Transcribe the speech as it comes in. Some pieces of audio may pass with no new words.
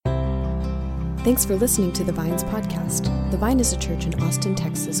Thanks for listening to the Vines podcast. The Vine is a church in Austin,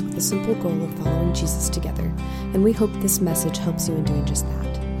 Texas, with the simple goal of following Jesus together, and we hope this message helps you in doing just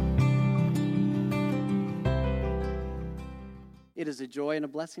that. It is a joy and a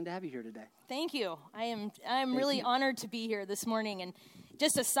blessing to have you here today. Thank you. I'm really honored to be here this morning. And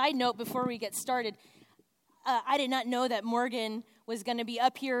just a side note before we get started, I did not know that Morgan was going to be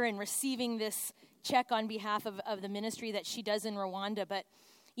up here and receiving this check on behalf of the ministry that she does in Rwanda. But,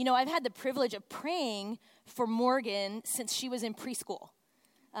 you know, I've had the privilege of praying for Morgan since she was in preschool.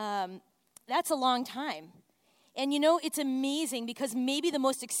 That's a long time. And, you know, it's amazing because maybe the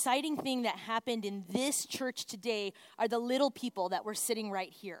most exciting thing that happened in this church today are the little people that were sitting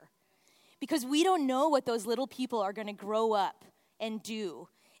right here. Because we don't know what those little people are going to grow up and do.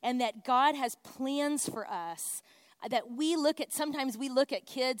 And that God has plans for us. That sometimes we look at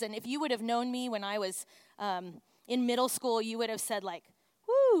kids, and if you would have known me when I was in middle school, you would have said like,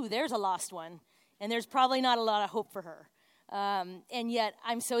 whoo, there's a lost one. And there's probably not a lot of hope for her. And yet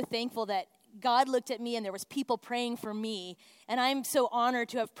I'm so thankful that God looked at me and there was people praying for me. And I'm so honored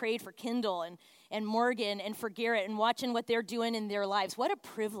to have prayed for Kendall and Morgan and for Garrett and watching what they're doing in their lives. What a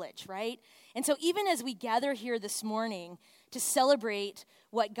privilege, right? And so even as we gather here this morning to celebrate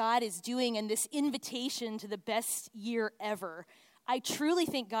what God is doing and this invitation to the best year ever, I truly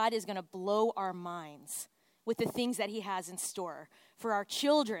think God is going to blow our minds with the things that he has in store for our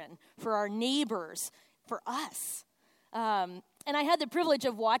children, for our neighbors, for us. And I had the privilege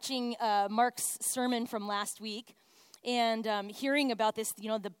of watching Mark's sermon from last week and hearing about this, you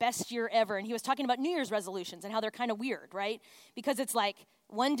know, the best year ever. And he was talking about New Year's resolutions and how they're kind of weird, right? Because it's like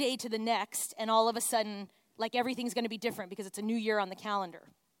one day to the next, and all of a sudden, like everything's going to be different because it's a new year on the calendar.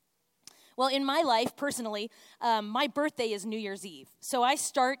 Well, in my life, personally, my birthday is New Year's Eve. So I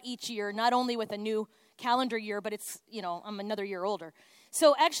start each year not only with a new calendar year, but it's, you know, I'm another year older.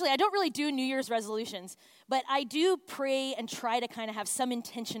 So actually, I don't really do New Year's resolutions, but I do pray and try to kind of have some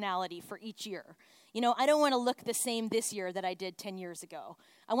intentionality for each year. You know, I don't want to look the same this year that I did 10 years ago.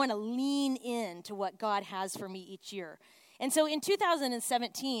 I want to lean into what God has for me each year. And so in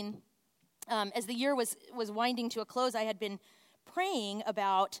 2017, as the year was winding to a close, I had been praying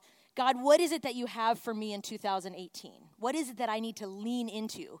about, God, what is it that you have for me in 2018? What is it that I need to lean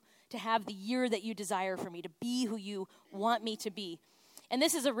into to have the year that you desire for me, to be who you want me to be? And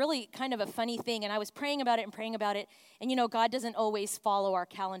this is a really kind of a funny thing, and I was praying about it, and you know, God doesn't always follow our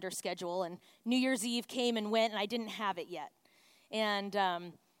calendar schedule, and New Year's Eve came and went, and I didn't have it yet. And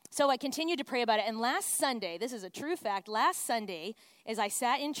so I continued to pray about it, and last Sunday, this is a true fact, last Sunday, as I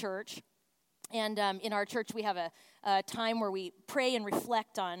sat in church, and in our church we have a time where we pray and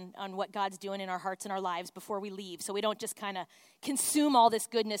reflect on what God's doing in our hearts and our lives before we leave, so we don't just kind of consume all this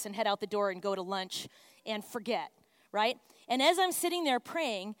goodness and head out the door and go to lunch and forget, right? And as I'm sitting there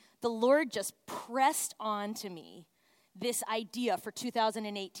praying, the Lord just pressed on to me this idea for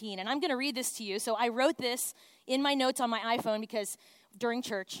 2018. And I'm going to read this to you. So I wrote this in my notes on my iPhone because during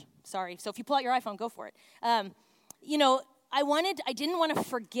church, sorry. So if you pull out your iPhone, go for it. You know, I didn't want to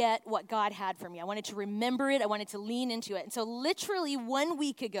forget what God had for me. I wanted to remember it. I wanted to lean into it. And so literally 1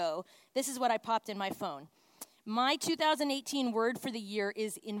 week ago, this is what I popped in my phone. My 2018 word for the year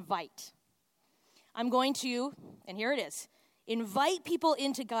is invite. I'm going to, and here it is, invite people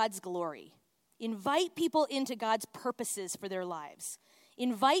into God's glory. Invite people into God's purposes for their lives.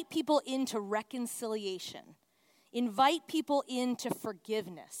 Invite people into reconciliation. Invite people into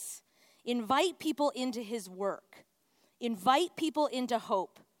forgiveness. Invite people into his work. Invite people into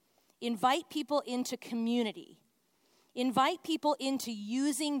hope. Invite people into community. Invite people into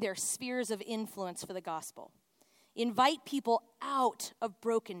using their spheres of influence for the gospel. Invite people out of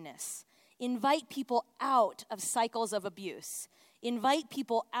brokenness. Invite people out of cycles of abuse. Invite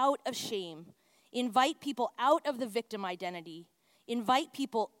people out of shame. Invite people out of the victim identity. Invite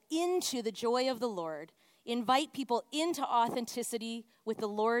people into the joy of the Lord. Invite people into authenticity with the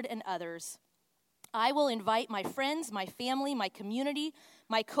Lord and others. I will invite my friends, my family, my community,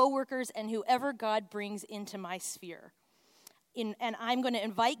 my coworkers, and whoever God brings into my sphere. And I'm going to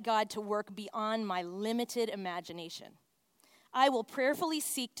invite God to work beyond my limited imagination. I will prayerfully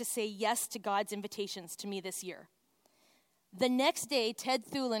seek to say yes to God's invitations to me this year. The next day, Ted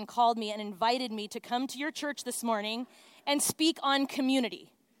Thulin called me and invited me to come to your church this morning and speak on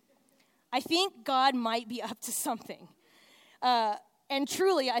community. I think God might be up to something. And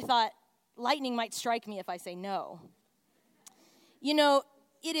truly, I thought, lightning might strike me if I say no. You know,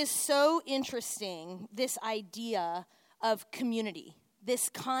 it is so interesting, this idea of community, this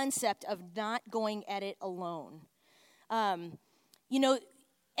concept of not going at it alone. You know,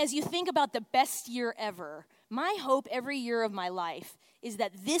 as you think about the best year ever, my hope every year of my life is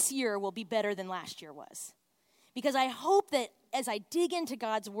that this year will be better than last year was. Because I hope that as I dig into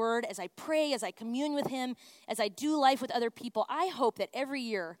God's word, as I pray, as I commune with him, as I do life with other people, I hope that every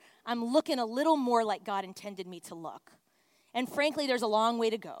year I'm looking a little more like God intended me to look. And frankly, there's a long way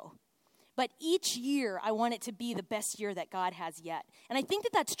to go. But each year, I want it to be the best year that God has yet. And I think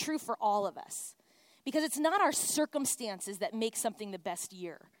that that's true for all of us. Because it's not our circumstances that make something the best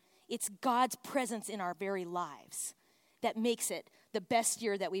year. It's God's presence in our very lives that makes it the best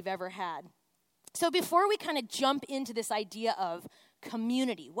year that we've ever had. So before we kind of jump into this idea of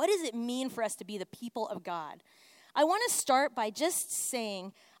community, what does it mean for us to be the people of God? I want to start by just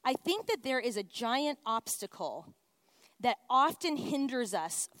saying, I think that there is a giant obstacle that often hinders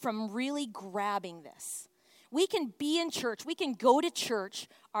us from really grabbing this. We can be in church, we can go to church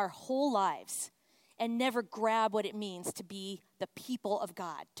our whole lives and never grab what it means to be the people of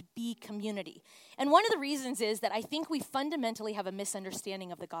God, to be community. And one of the reasons is that I think we fundamentally have a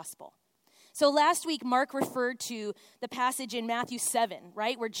misunderstanding of the gospel. So last week, Mark referred to the passage in Matthew 7,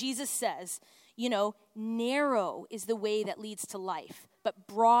 right, where Jesus says, narrow is the way that leads to life, but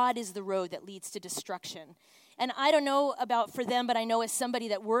broad is the road that leads to destruction. And I don't know about for them, but I know as somebody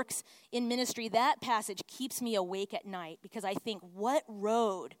that works in ministry, that passage keeps me awake at night because I think, what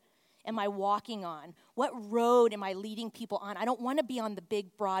road am I walking on? What road am I leading people on? I don't want to be on the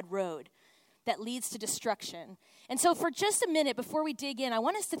big, broad road that leads to destruction. And so for just a minute, before we dig in, I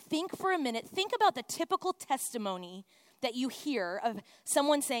want us to think for a minute, think about the typical testimony that you hear of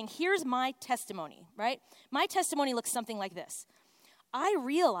someone saying, here's my testimony, right? My testimony looks something like this. I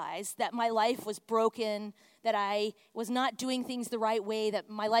realized that my life was broken, that I was not doing things the right way,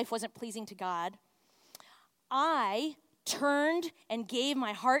 that my life wasn't pleasing to God. I turned and gave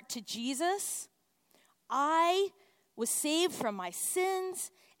my heart to Jesus. I was saved from my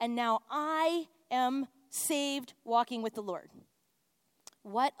sins, and now I am saved walking with the Lord.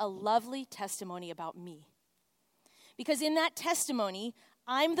 What a lovely testimony about me. Because in that testimony,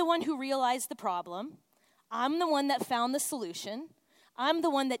 I'm the one who realized the problem. I'm the one that found the solution. I'm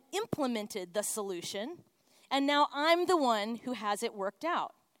the one that implemented the solution. And now I'm the one who has it worked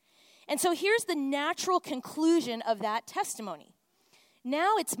out. And so here's the natural conclusion of that testimony.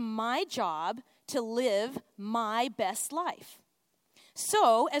 Now it's my job to live my best life.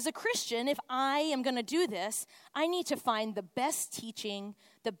 So, as a Christian, if I am going to do this, I need to find the best teaching,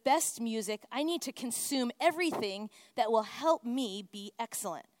 the best music. I need to consume everything that will help me be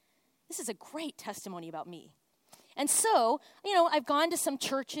excellent. This is a great testimony about me. And so, I've gone to some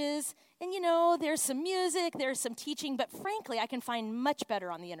churches, and, there's some music, there's some teaching, but frankly, I can find much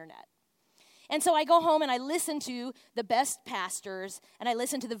better on the internet. And so I go home and I listen to the best pastors, and I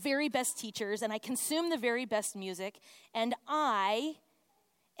listen to the very best teachers, and I consume the very best music, and I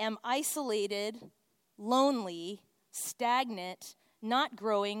am isolated, lonely, stagnant, not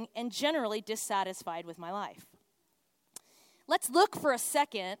growing, and generally dissatisfied with my life. Let's look for a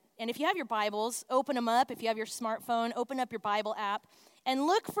second, and if you have your Bibles, open them up. If you have your smartphone, open up your Bible app, and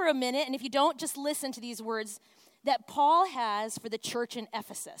look for a minute, and if you don't, just listen to these words that Paul has for the church in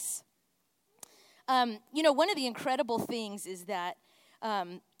Ephesus. One of the incredible things is that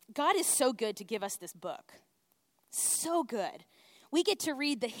God is so good to give us this book. So good. We get to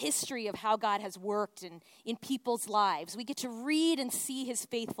read the history of how God has worked in people's lives. We get to read and see his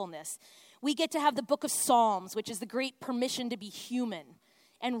faithfulness. We get to have the book of Psalms, which is the great permission to be human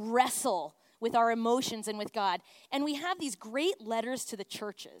and wrestle with our emotions and with God. And we have these great letters to the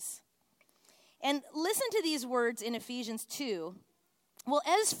churches. And listen to these words in Ephesians 2. Well,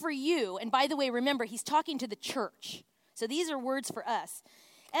 as for you, and by the way, remember, he's talking to the church. So these are words for us.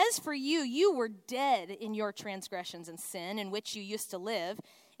 As for you, you were dead in your transgressions and sin in which you used to live,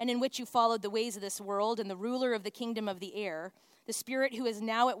 and in which you followed the ways of this world and the ruler of the kingdom of the air, the spirit who is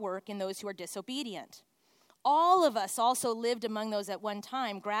now at work in those who are disobedient. All of us also lived among those at one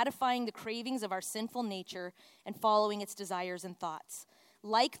time, gratifying the cravings of our sinful nature and following its desires and thoughts.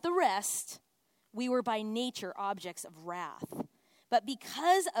 Like the rest, we were by nature objects of wrath. But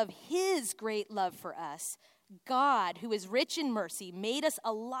because of his great love for us, God, who is rich in mercy, made us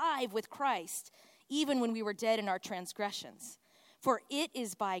alive with Christ, even when we were dead in our transgressions. For it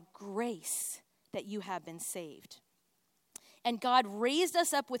is by grace that you have been saved. And God raised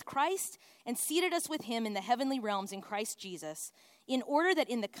us up with Christ and seated us with him in the heavenly realms in Christ Jesus, in order that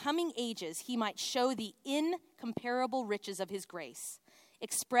in the coming ages he might show the incomparable riches of his grace,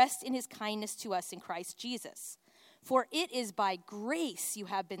 expressed in his kindness to us in Christ Jesus. For it is by grace you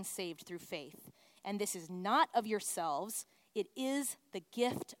have been saved through faith. And this is not of yourselves, it is the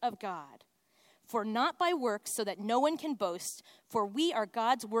gift of God. For not by works, so that no one can boast, for we are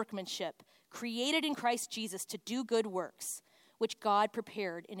God's workmanship, created in Christ Jesus to do good works, which God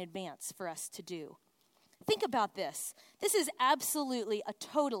prepared in advance for us to do. Think about this. This is absolutely a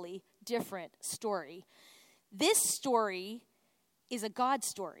totally different story. This story is a God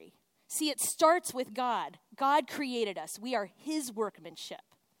story. See, it starts with God. God created us. We are his workmanship,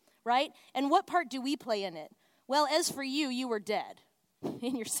 right? And what part do we play in it? Well, as for you, you were dead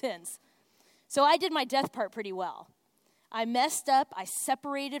in your sins. So I did my death part pretty well. I messed up. I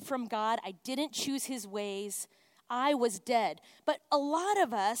separated from God. I didn't choose his ways. I was dead. But a lot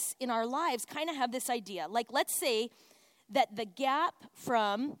of us in our lives kind of have this idea. Like, let's say that the gap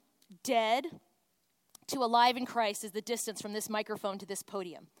from dead to alive in Christ is the distance from this microphone to this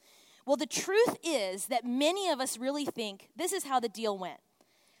podium. Well, the truth is that many of us really think this is how the deal went.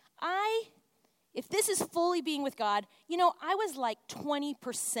 If this is fully being with God, I was like 20%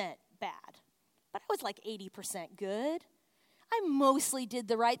 bad, but I was like 80% good. I mostly did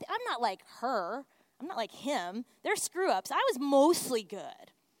the right thing. I'm not like her. I'm not like him. They're screw-ups. I was mostly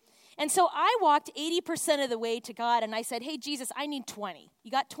good. And so I walked 80% of the way to God, and I said, hey, Jesus, I need 20.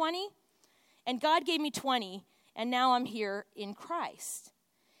 You got 20? And God gave me 20, and now I'm here in Christ.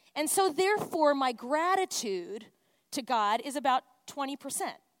 And so therefore, my gratitude to God is about 20%.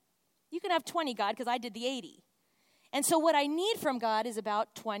 You can have 20, God, because I did the 80. And so what I need from God is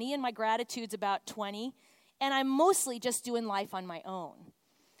about 20, and my gratitude's about 20, and I'm mostly just doing life on my own.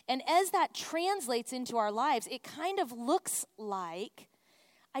 And as that translates into our lives, it kind of looks like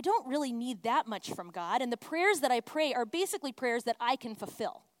I don't really need that much from God, and the prayers that I pray are basically prayers that I can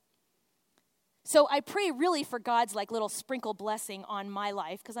fulfill. So I pray really for God's like little sprinkle blessing on my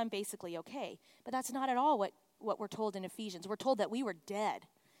life because I'm basically okay. But that's not at all what we're told in Ephesians. We're told that we were dead.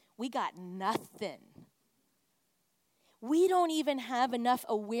 We got nothing. We don't even have enough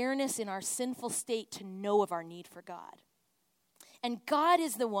awareness in our sinful state to know of our need for God. And God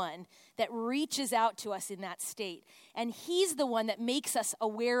is the one that reaches out to us in that state. And he's the one that makes us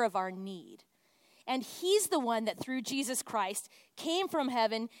aware of our need. And he's the one that through Jesus Christ came from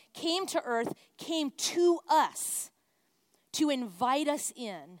heaven, came to earth, came to us to invite us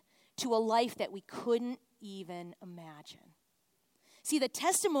in to a life that we couldn't even imagine. See, the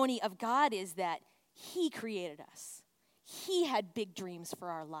testimony of God is that he created us. He had big dreams for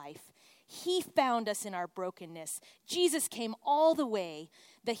our life. He found us in our brokenness. Jesus came all the way.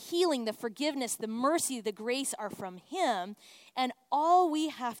 The healing, the forgiveness, the mercy, the grace are from him. And all we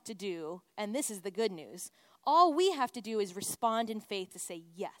have to do, and this is the good news, all we have to do is respond in faith to say,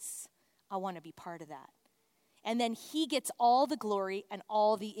 yes, I want to be part of that. And then he gets all the glory and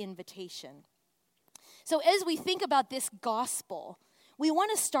all the invitation. So as we think about this gospel, we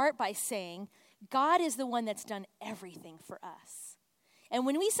want to start by saying, God is the one that's done everything for us. And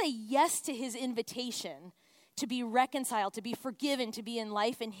when we say yes to his invitation to be reconciled, to be forgiven, to be in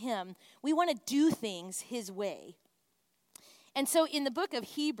life in him, we want to do things his way. And so in the book of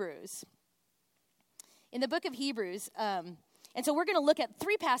Hebrews, and so we're going to look at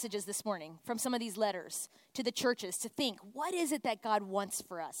 3 passages this morning from some of these letters to the churches to think, what is it that God wants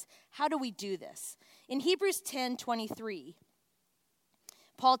for us? How do we do this? In Hebrews 10:23,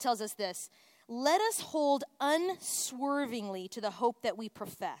 Paul tells us this, let us hold unswervingly to the hope that we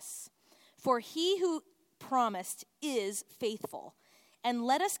profess, for he who promised is faithful. And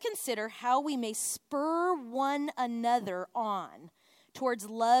let us consider how we may spur one another on towards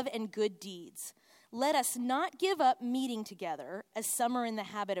love and good deeds. Let us not give up meeting together, as some are in the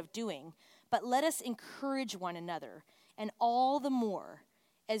habit of doing, but let us encourage one another, and all the more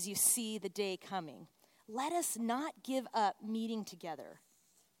as you see the day coming. Let us not give up meeting together.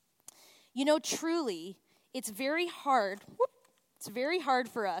 Truly, it's very hard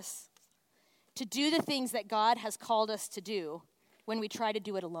for us to do the things that God has called us to do when we try to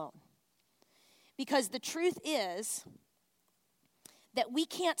do it alone. Because the truth is that we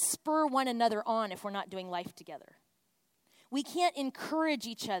can't spur one another on if we're not doing life together. We can't encourage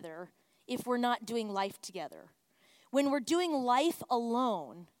each other if we're not doing life together. When we're doing life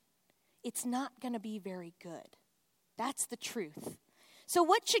alone, it's not going to be very good. That's the truth. So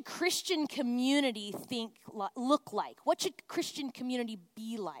what should Christian community look like? What should Christian community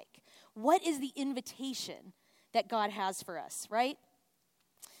be like? What is the invitation that God has for us, right?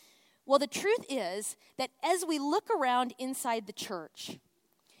 Well, the truth is that as we look around inside the church,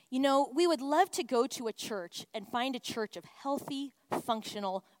 we would love to go to a church and find a church of healthy,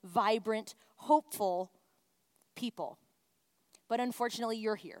 functional, vibrant, hopeful people. But unfortunately,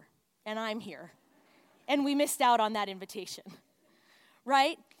 you're here, and I'm here, and we missed out on that invitation.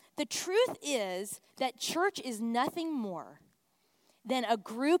 Right? The truth is that church is nothing more than a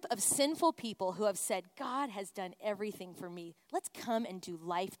group of sinful people who have said, God has done everything for me. Let's come and do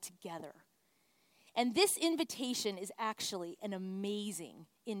life together. And this invitation is actually an amazing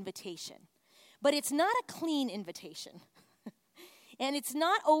invitation. But it's not a clean invitation. And it's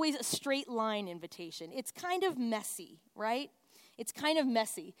not always a straight line invitation. It's kind of messy, right? It's kind of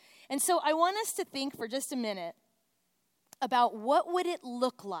messy. And so I want us to think for just a minute about what would it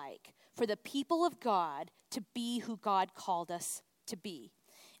look like for the people of God to be who God called us to be.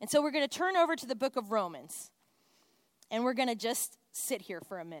 And so we're going to turn over to the book of Romans. And we're going to just sit here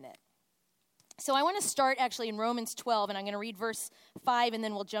for a minute. So I want to start actually in Romans 12, and I'm going to read verse 5, and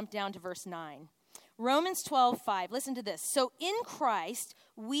then we'll jump down to verse 9. Romans 12:5. Listen to this. So in Christ,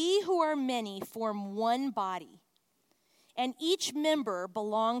 we who are many form one body, and each member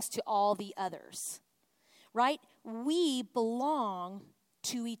belongs to all the others. Right? We belong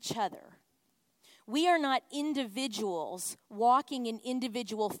to each other. We are not individuals walking in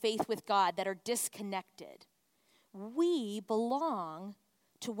individual faith with God that are disconnected. We belong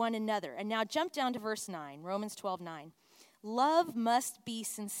to one another. And now jump down to verse 9, Romans 12:9. Love must be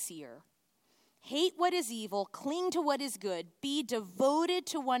sincere. Hate what is evil, cling to what is good, be devoted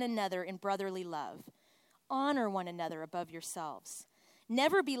to one another in brotherly love. Honor one another above yourselves.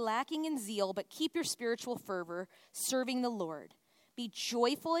 Never be lacking in zeal, but keep your spiritual fervor, serving the Lord. Be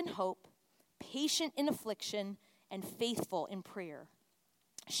joyful in hope, patient in affliction, and faithful in prayer.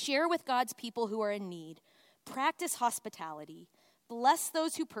 Share with God's people who are in need. Practice hospitality. Bless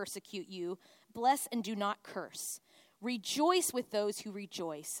those who persecute you. Bless and do not curse. Rejoice with those who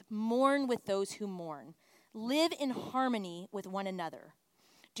rejoice. Mourn with those who mourn. Live in harmony with one another.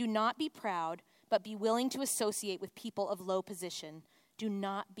 Do not be proud, but be willing to associate with people of low position. Do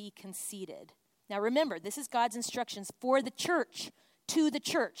not be conceited. Now remember, this is God's instructions for the church, to the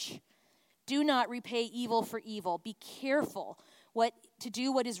church. Do not repay evil for evil. Be careful to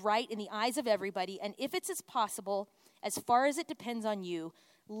do what is right in the eyes of everybody, and if it's as possible, as far as it depends on you,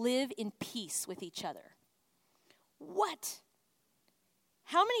 live in peace with each other. What?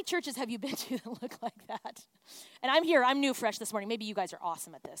 How many churches have you been to that look like that? And I'm new fresh this morning. Maybe you guys are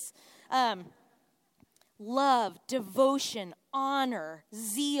awesome at this. Love, devotion, honor,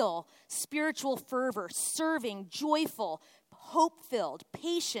 zeal, spiritual fervor, serving, joyful, hope-filled,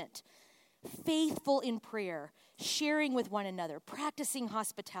 patient, faithful in prayer, sharing with one another, practicing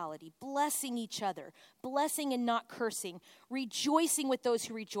hospitality, blessing each other, blessing and not cursing, rejoicing with those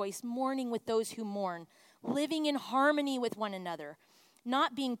who rejoice, mourning with those who mourn, living in harmony with one another,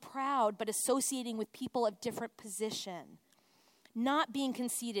 not being proud, but associating with people of different position, not being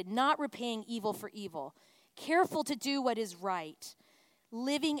conceited, not repaying evil for evil, careful to do what is right,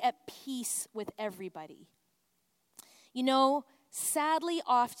 living at peace with everybody. You know, sadly,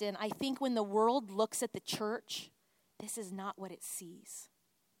 often, I think when the world looks at the church, this is not what it sees.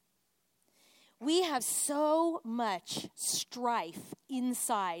 We have so much strife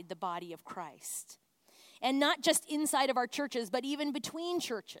inside the body of Christ. And not just inside of our churches, but even between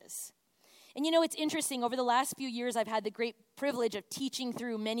churches. And you know, it's interesting. Over the last few years, I've had the great privilege of teaching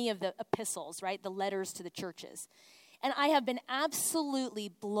through many of the epistles, right? The letters to the churches. And I have been absolutely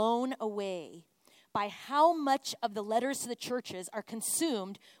blown away by how much of the letters to the churches are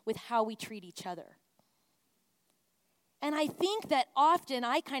consumed with how we treat each other. And I think that often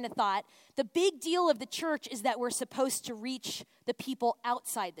I kind of thought the big deal of the church is that we're supposed to reach the people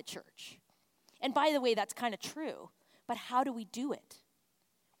outside the church. And by the way, that's kind of true. But how do we do it?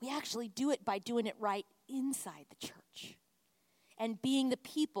 We actually do it by doing it right inside the church and being the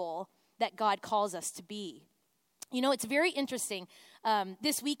people that God calls us to be. You know, it's very interesting.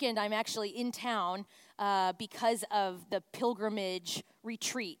 This weekend, I'm actually in town because of the pilgrimage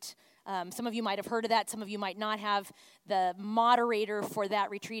retreat. Some of you might have heard of that. Some of you might not have. The moderator for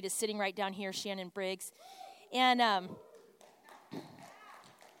that retreat is sitting right down here, Shannon Briggs. And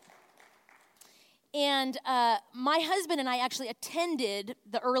my husband and I actually attended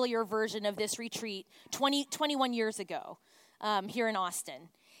the earlier version of this retreat 21 years ago here in Austin.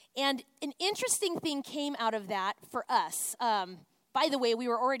 And an interesting thing came out of that for us. By the way, we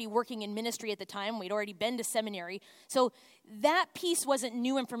were already working in ministry at the time. We'd already been to seminary. So that piece wasn't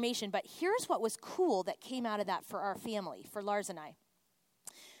new information. But here's what was cool that came out of that for our family, for Lars and I.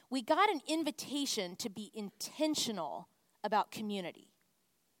 We got an invitation to be intentional about community.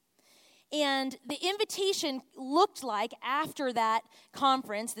 And the invitation looked like, after that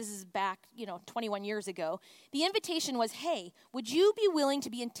conference, this is back, 21 years ago, the invitation was, hey, would you be willing to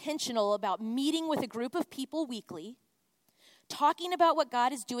be intentional about meeting with a group of people weekly, talking about what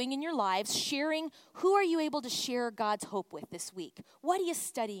God is doing in your lives, sharing who are you able to share God's hope with this week? What are you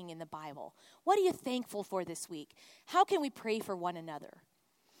studying in the Bible? What are you thankful for this week? How can we pray for one another?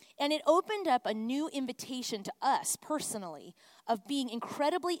 And it opened up a new invitation to us personally of being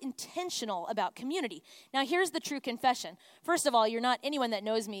incredibly intentional about community. Now, here's the true confession. First of all, you're not, anyone that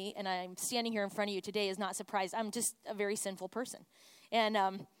knows me, and I'm standing here in front of you today is not surprised. I'm just a very sinful person. And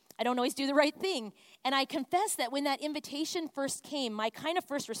I don't always do the right thing. And I confess that when that invitation first came, my kind of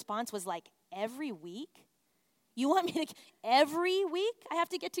first response was like, every week? You want me to, every week I have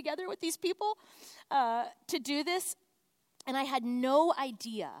to get together with these people to do this? And I had no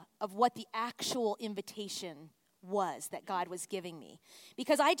idea of what the actual invitation was that God was giving me.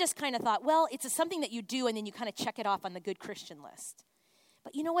 Because I just kind of thought, well, it's something that you do and then you kind of check it off on the good Christian list.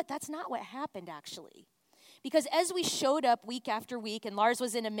 But you know what? That's not what happened, actually. Because as we showed up week after week, and Lars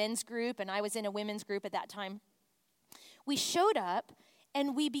was in a men's group and I was in a women's group at that time, we showed up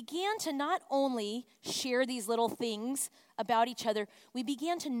and we began to not only share these little things about each other, we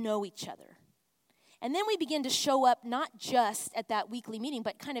began to know each other. And then we began to show up not just at that weekly meeting,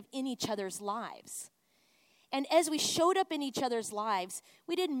 but kind of in each other's lives. And as we showed up in each other's lives,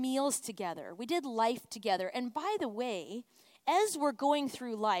 we did meals together. We did life together. And by the way, as we're going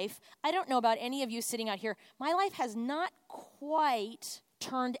through life, I don't know about any of you sitting out here, my life has not quite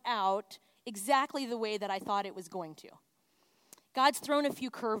turned out exactly the way that I thought it was going to. God's thrown a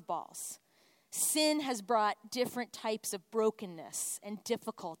few curveballs. Sin has brought different types of brokenness and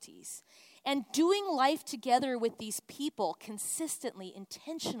difficulties. And doing life together with these people consistently,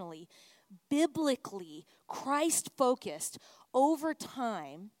 intentionally, biblically, Christ-focused, over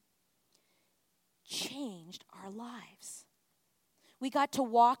time, changed our lives. We got to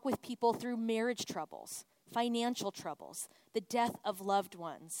walk with people through marriage troubles, financial troubles, the death of loved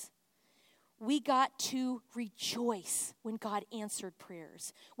ones. We got to rejoice when God answered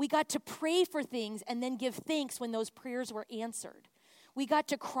prayers. We got to pray for things and then give thanks when those prayers were answered. We got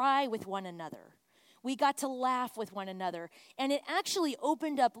to cry with one another. We got to laugh with one another. And it actually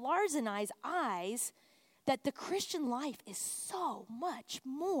opened up Lars and I's eyes that the Christian life is so much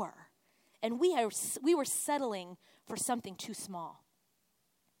more. And we were settling for something too small.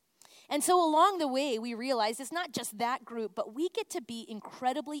 And so along the way, we realized it's not just that group, but we get to be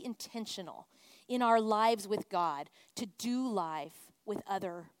incredibly intentional in our lives with God to do life with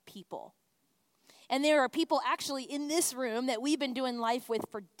other people. And there are people actually in this room that we've been doing life with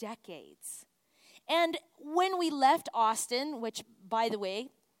for decades. And when we left Austin, which, by the way,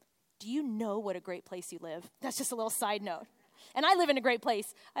 do you know what a great place you live? That's just a little side note. And I live in a great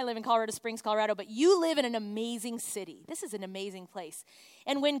place. I live in Colorado Springs, Colorado, but you live in an amazing city. This is an amazing place.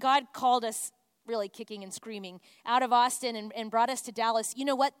 And when God called us, really kicking and screaming, out of Austin and brought us to Dallas, you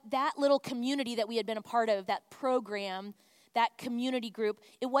know what? That little community that we had been a part of, that program, that community group,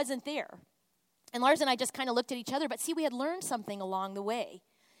 it wasn't there. And Lars and I just kind of looked at each other, but see, we had learned something along the way.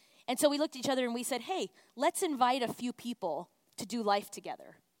 And so we looked at each other and we said, hey, let's invite a few people to do life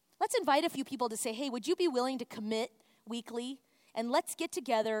together. Let's invite a few people to say, hey, would you be willing to commit weekly? And let's get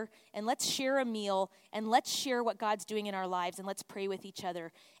together and let's share a meal and let's share what God's doing in our lives and let's pray with each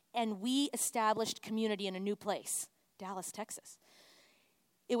other. And we established community in a new place, Dallas, Texas.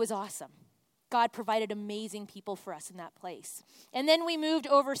 It was awesome. God provided amazing people for us in that place. And then we moved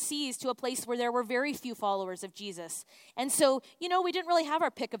overseas to a place where there were very few followers of Jesus. And so, we didn't really have our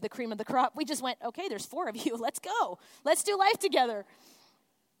pick of the cream of the crop. We just went, okay, there's 4 of you. Let's go. Let's do life together.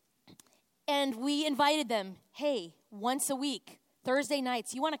 And we invited them, hey, once a week, Thursday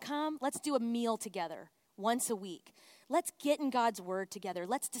nights, you want to come? Let's do a meal together once a week. Let's get in God's word together.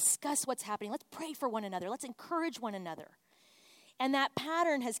 Let's discuss what's happening. Let's pray for one another. Let's encourage one another. And that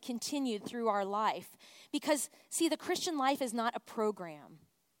pattern has continued through our life because, see, the Christian life is not a program.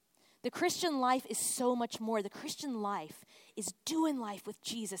 The Christian life is so much more. The Christian life is doing life with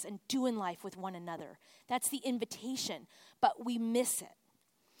Jesus and doing life with one another. That's the invitation, but we miss it.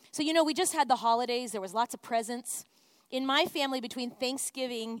 So, we just had the holidays. There was lots of presents. In my family, between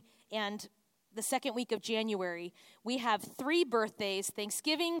Thanksgiving and the second week of January, we have 3 birthdays,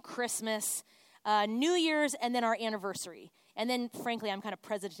 Thanksgiving, Christmas, New Year's, and then our anniversary. And then, frankly, I'm kind of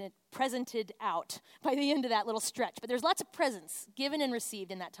presented out by the end of that little stretch. But there's lots of presents given and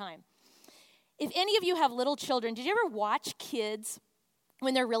received in that time. If any of you have little children, did you ever watch kids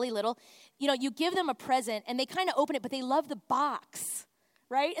when they're really little? You give them a present, and they kind of open it, but they love the box,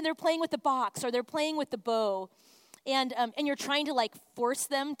 right? And they're playing with the box, or they're playing with the bow. And you're trying to, force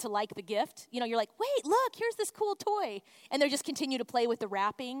them to like the gift. You're like, wait, look, here's this cool toy. And they just continue to play with the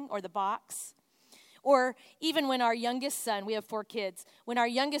wrapping or the box. Or even when our youngest son, we have 4 kids, when our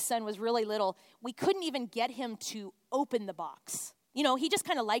youngest son was really little, we couldn't even get him to open the box. He just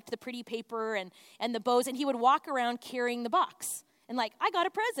kind of liked the pretty paper and the bows, and he would walk around carrying the box. And like, I got a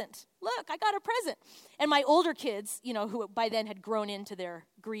present. Look, I got a present. And my older kids, who by then had grown into their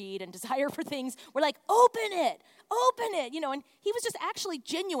greed and desire for things, were like, open it, and he was just actually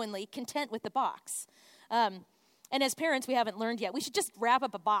genuinely content with the box. And as parents, we haven't learned yet. We should just wrap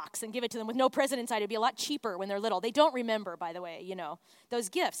up a box and give it to them with no present inside. It'd be a lot cheaper when they're little. They don't remember, by the way, those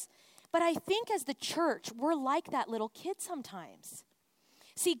gifts. But I think as the church, we're like that little kid sometimes.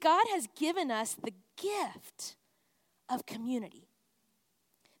 See, God has given us the gift of community,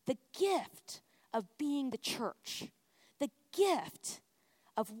 the gift of being the church, the gift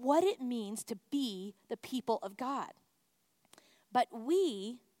of what it means to be the people of God. But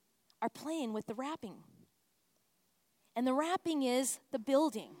we are playing with the wrapping. And the wrapping is the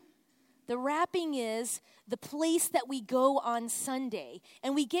building. The wrapping is the place that we go on Sunday.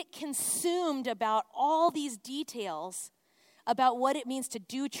 And we get consumed about all these details about what it means to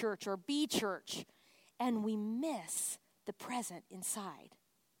do church or be church. And we miss the present inside.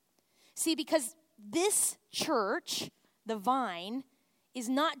 See, because this church, the vine, is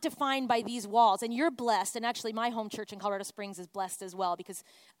not defined by these walls. And you're blessed. And actually, my home church in Colorado Springs is blessed as well because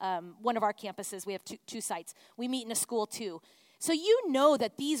one of our campuses, we have two sites. We meet in a school too. So you know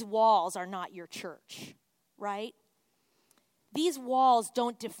that these walls are not your church, right? These walls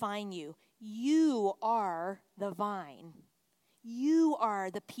don't define you. You are the vine. You are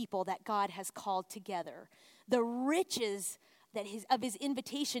the people that God has called together. The riches of his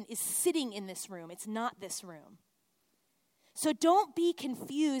invitation is sitting in this room. It's not this room. So don't be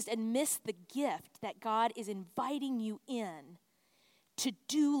confused and miss the gift that God is inviting you in to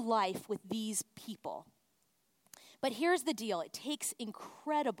do life with these people. But here's the deal. It takes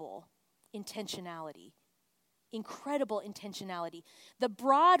incredible intentionality. Incredible intentionality. The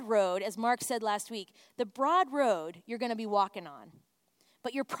broad road, as Mark said last week, the broad road you're going to be walking on.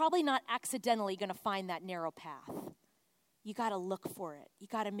 But you're probably not accidentally going to find that narrow path. You got to look for it. You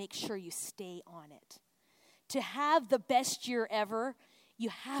got to make sure you stay on it. To have the best year ever, you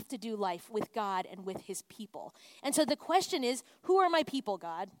have to do life with God and with his people. And so the question is, who are my people,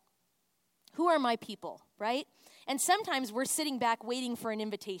 God? Who are my people, right? And sometimes we're sitting back waiting for an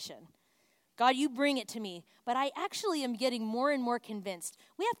invitation. God, you bring it to me. But I actually am getting more and more convinced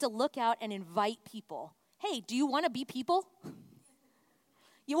we have to look out and invite people. Hey, do you want to be people?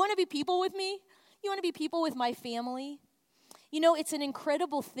 You want to be people with me? You want to be people with my family? It's an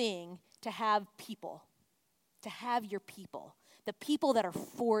incredible thing to have people. To have your people, the people that are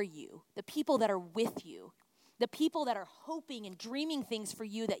for you, the people that are with you, the people that are hoping and dreaming things for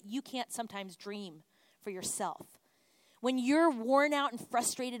you that you can't sometimes dream for yourself. When you're worn out and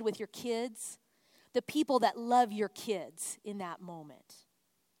frustrated with your kids, the people that love your kids in that moment.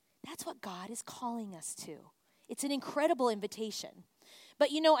 That's what God is calling us to. It's an incredible invitation. But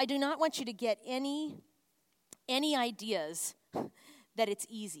I do not want you to get any ideas that it's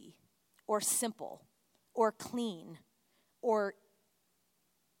easy or simple or clean, or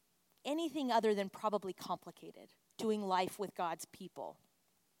anything other than probably complicated, doing life with God's people,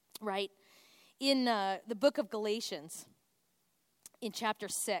 right? In the book of Galatians, in chapter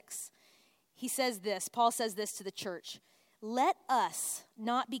 6, Paul says this to the church, "Let us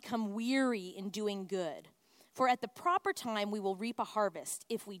not become weary in doing good, for at the proper time we will reap a harvest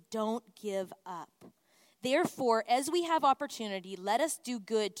if we don't give up. Therefore, as we have opportunity, let us do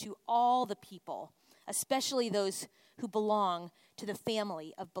good to all the people, especially those who belong to the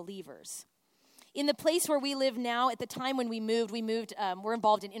family of believers." In the place where we live now, at the time when we moved, we're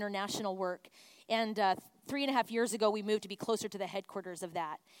involved in international work. And 3.5 years ago, we moved to be closer to the headquarters of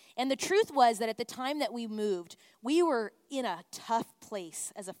that. And the truth was that at the time that we moved, we were in a tough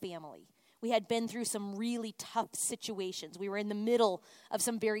place as a family. We had been through some really tough situations. We were in the middle of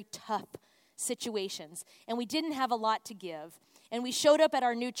some very tough situations. And we didn't have a lot to give. And we showed up at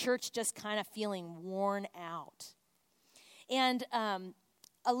our new church just kind of feeling worn out. And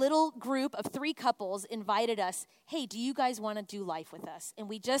a little group of 3 couples invited us, "Hey, do you guys want to do life with us?" And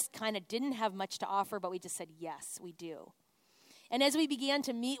we just kind of didn't have much to offer, but we just said, yes, we do. And as we began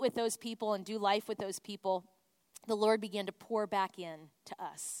to meet with those people and do life with those people, the Lord began to pour back in to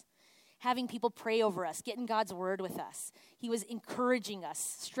us, having people pray over us, getting God's word with us. He was encouraging us,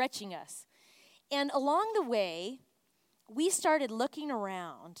 stretching us. And along the way, we started looking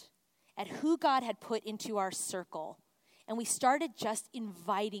around at who God had put into our circle, and we started just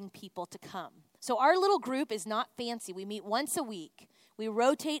inviting people to come. So our little group is not fancy. We meet once a week. We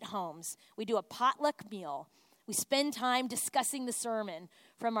rotate homes. We do a potluck meal. We spend time discussing the sermon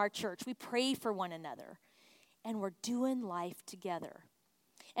from our church. We pray for one another, and we're doing life together.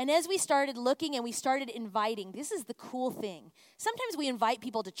 And as we started looking and we started inviting, this is the cool thing. Sometimes we invite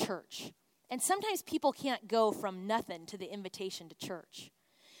people to church, And sometimes people can't go from nothing to the invitation to church.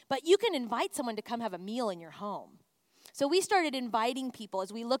 But you can invite someone to come have a meal in your home. So we started inviting people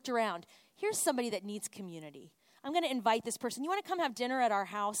as we looked around. Here's somebody that needs community. I'm going to invite this person. You want to come have dinner at our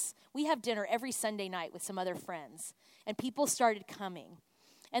house? We have dinner every Sunday night with some other friends. And people started coming.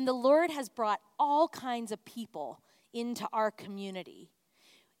 And the Lord has brought all kinds of people into our community.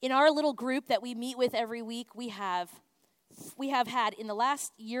 In our little group that we meet with every week, we have had, in the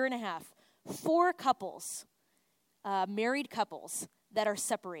last year and a half, 4 couples, married couples, that are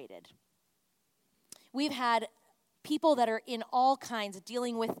separated. We've had people that are in all kinds,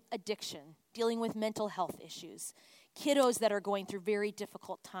 dealing with addiction, dealing with mental health issues, kiddos that are going through very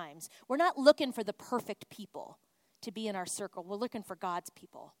difficult times. We're not looking for the perfect people to be in our circle. We're looking for God's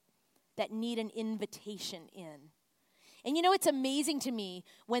people that need an invitation in. And you know, it's amazing to me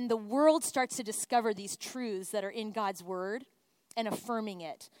when the world starts to discover these truths that are in God's word and affirming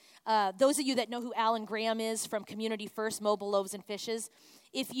it. Those of you that know who Alan Graham is from Community First, Mobile Loaves and Fishes,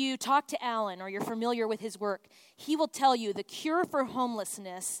 if you talk to Alan or you're familiar with his work, he will tell you the cure for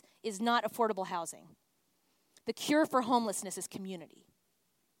homelessness is not affordable housing. The cure for homelessness is community.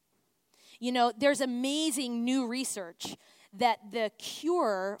 You know, there's amazing new research that the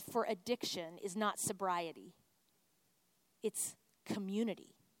cure for addiction is not sobriety. It's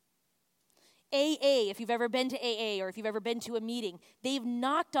community. AA, if you've ever been to AA or if you've ever been to a meeting, they've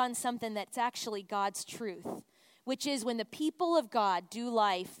knocked on something that's actually God's truth, which is when the people of God do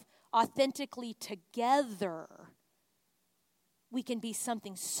life authentically together, we can be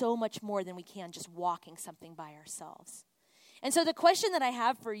something so much more than we can just walking something by ourselves. And so the question that I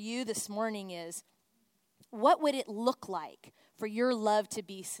have for you this morning is, what would it look like for your love to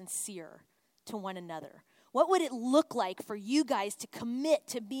be sincere to one another? What would it look like for you guys to commit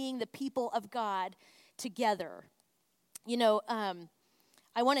to being the people of God together? You know,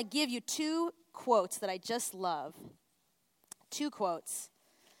 I want to give you 2 quotes that I just love. 2 quotes.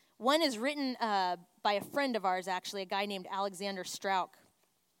 One is written by a friend of ours, actually, a guy named Alexander Strauch.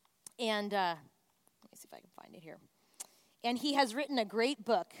 And let me see if I can find it here. And he has written a great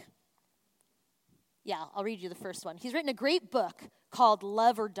book. Yeah, I'll read you the first one. He's written a great book called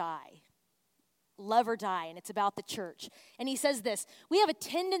Love or Die. Love or Die, and it's about the church. And he says this: we have a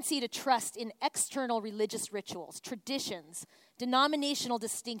tendency to trust in external religious rituals, traditions, denominational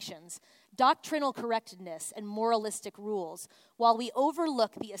distinctions, doctrinal correctness, and moralistic rules, while we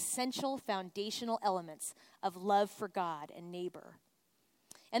overlook the essential foundational elements of love for God and neighbor.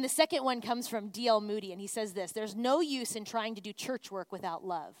 And the second one comes from D.L. Moody, and he says this: there's no use in trying to do church work without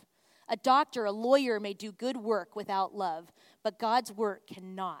love. A doctor, a lawyer may do good work without love, but God's work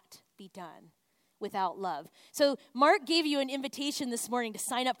cannot be done without love. So Mark gave you an invitation this morning to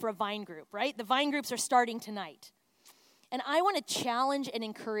sign up for a Vine group, right? The Vine groups are starting tonight. And I want to challenge and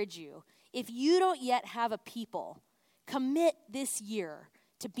encourage you, if you don't yet have a people, commit this year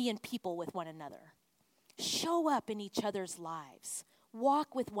to being people with one another. Show up in each other's lives.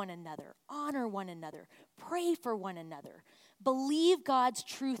 Walk with one another. Honor one another. Pray for one another. Believe God's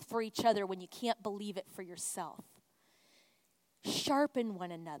truth for each other when you can't believe it for yourself. Sharpen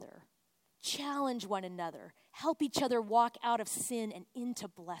one another. Challenge one another. Help each other walk out of sin and into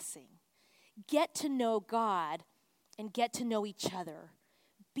blessing. Get to know God and get to know each other.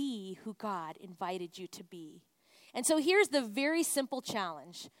 Be who God invited you to be. And so here's the very simple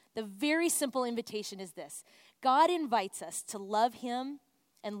challenge. The very simple invitation is this: God invites us to love him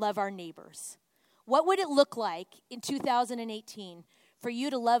and love our neighbors. What would it look like in 2018 for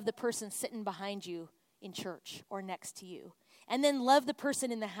you to love the person sitting behind you in church or next to you? And then love the person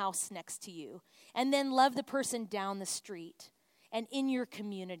in the house next to you. And then love the person down the street and in your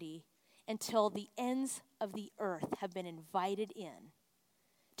community until the ends of the earth have been invited in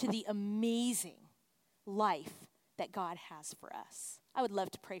to the amazing life that God has for us. I would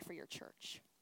love to pray for your church.